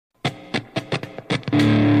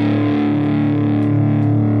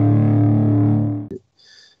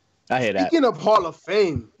I hear that. Speaking of Hall of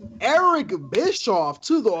Fame, Eric Bischoff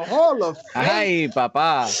to the Hall of Fame. Hey,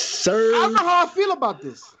 Papa. Sir. I don't know how I feel about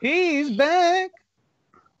this. He's back.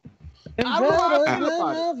 I don't know how I feel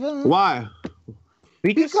about it. Why?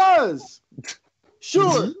 Because,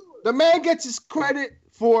 sure, the man gets his credit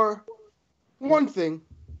for one thing,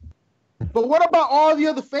 but what about all the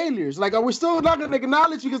other failures? Like, are we still not going to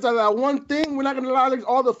acknowledge because of that one thing? We're not going to acknowledge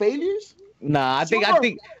all the failures? Nah, I think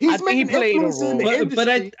he played a role. But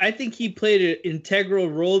I think he played an integral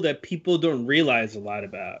role that people don't realize a lot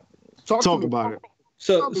about. Talk about it.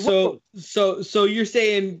 So you're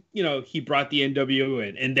saying, you know, he brought the NWO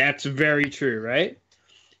in, and that's very true, right?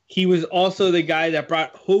 He was also the guy that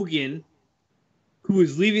brought Hogan, who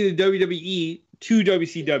was leaving the WWE, to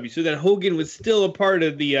WCW, so that Hogan was still a part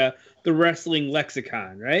of the wrestling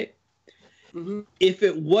lexicon, right? Mm-hmm. If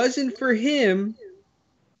it wasn't for him,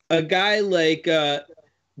 a guy like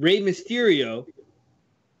Rey Mysterio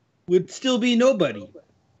would still be nobody,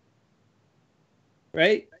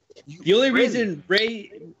 right? The only reason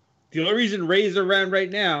Rey's around right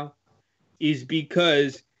now is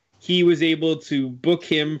because he was able to book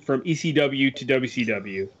him from ECW to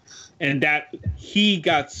WCW, and that he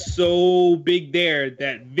got so big there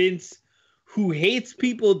that Vince, who hates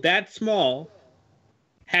people that small,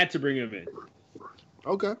 had to bring him in.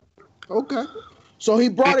 Okay. So he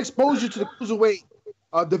brought exposure to the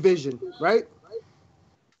cruiserweight division, right?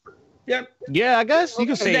 Yep. Yeah, I guess you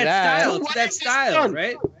can say that. To that style,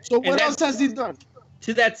 right? So what else has he done?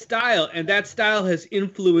 To that style, and that style has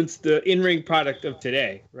influenced the in-ring product of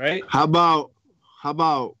today, right? How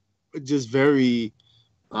about just very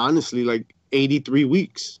honestly, like 83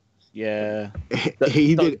 weeks? Yeah.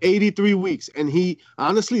 He did 83 weeks, and he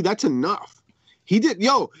honestly, that's enough. He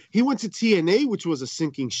went to TNA, which was a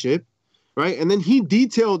sinking ship, right? And then he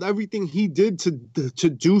detailed everything he did to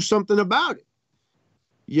do something about it.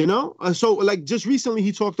 You know? So like just recently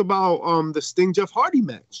he talked about the Sting Jeff Hardy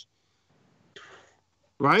match.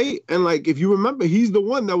 Right? And like if you remember, he's the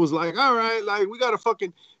one that was like, all right, like we gotta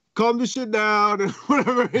fucking calm this shit down and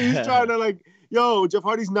whatever. He's trying to like, yo, Jeff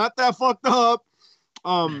Hardy's not that fucked up.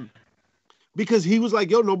 Because he was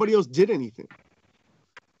like, yo, nobody else did anything.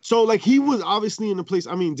 So like he was obviously in a place.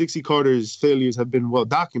 I mean, Dixie Carter's failures have been well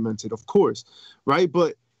documented, of course, right?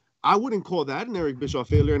 But I wouldn't call that an Eric Bischoff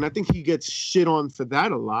failure, and I think he gets shit on for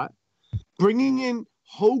that a lot. Bringing in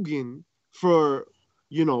Hogan for,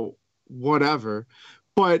 you know, whatever.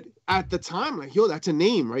 But at the time, like, yo, that's a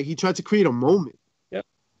name, right? He tried to create a moment. Yep.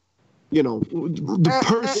 You know, the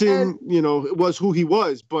person, you know, was who he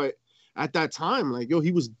was. But at that time, like, yo,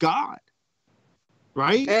 he was God.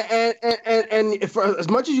 Right? And for as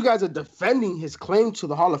much as you guys are defending his claim to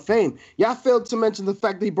the Hall of Fame, y'all failed to mention the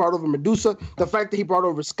fact that he brought over Medusa, the fact that he brought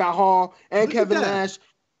over Scott Hall and Kevin Nash.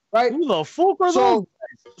 Right? Who the fuck are those?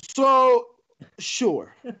 So,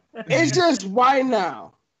 sure. It's just why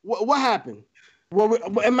now? What happened?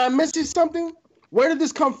 Am I missing something? Where did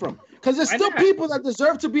this come from? Because there's still people that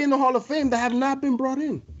deserve to be in the Hall of Fame that have not been brought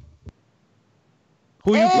in.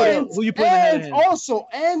 Who you put ahead? And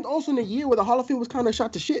also in a year where the Hall of Fame was kind of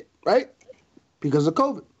shot to shit, right? Because of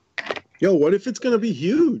COVID. Yo, what if it's gonna be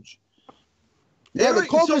huge? Yeah, the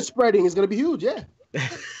COVID spreading is gonna be huge. Yeah,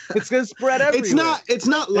 it's gonna spread everywhere. It's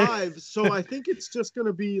not live, so I think it's just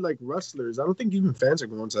gonna be like wrestlers. I don't think even fans are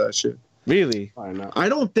going to that shit. Really? I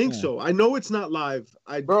don't think so. I know it's not live.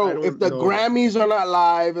 If the Grammys are not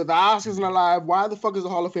live, if the Oscars are not live, why the fuck is the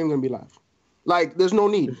Hall of Fame gonna be live? Like, there's no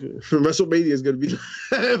need. WrestleMania is gonna be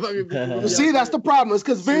live. See, that's the problem. It's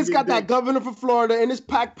because Vince got that governor from Florida in his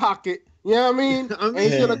back pocket. You know what I mean? And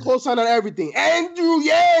he's gonna co-sign on everything. Andrew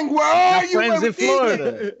Yang, where are you? Friends in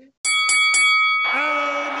Florida.